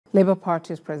Labour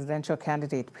Party's presidential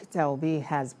candidate Peter Obi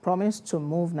has promised to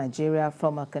move Nigeria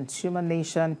from a consumer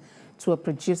nation to a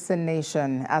producing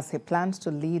nation as he plans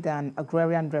to lead an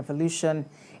agrarian revolution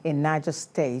in Niger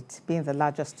State, being the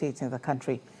largest state in the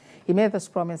country. He made this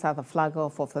promise at the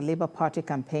flag-off of the Labour Party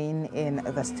campaign in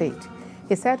the state.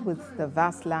 He said with the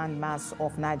vast land mass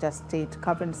of Niger State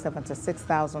covering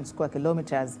 76,000 square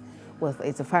kilometers with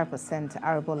 85%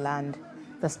 arable land,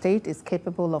 the state is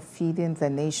capable of feeding the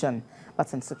nation,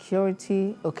 but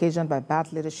insecurity occasioned by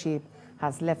bad leadership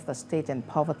has left the state in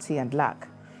poverty and lack.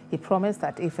 He promised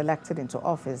that if elected into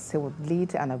office, he would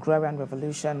lead an agrarian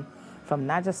revolution from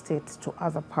Niger State to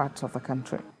other parts of the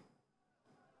country.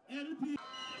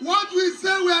 What we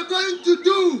say we are going to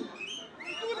do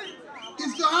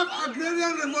is to have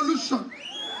agrarian revolution.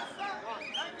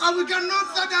 And we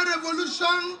cannot start a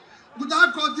revolution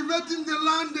without cultivating the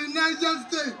land in Niger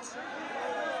State.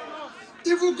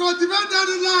 If we cultivate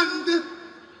that land,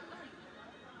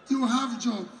 you will have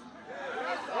job.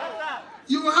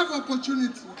 You will have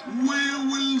opportunity. We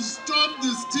will stop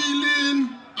the stealing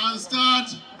and start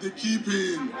the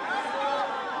keeping.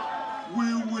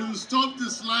 We will stop the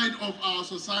slide of our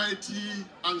society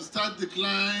and start the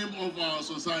climb of our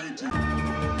society.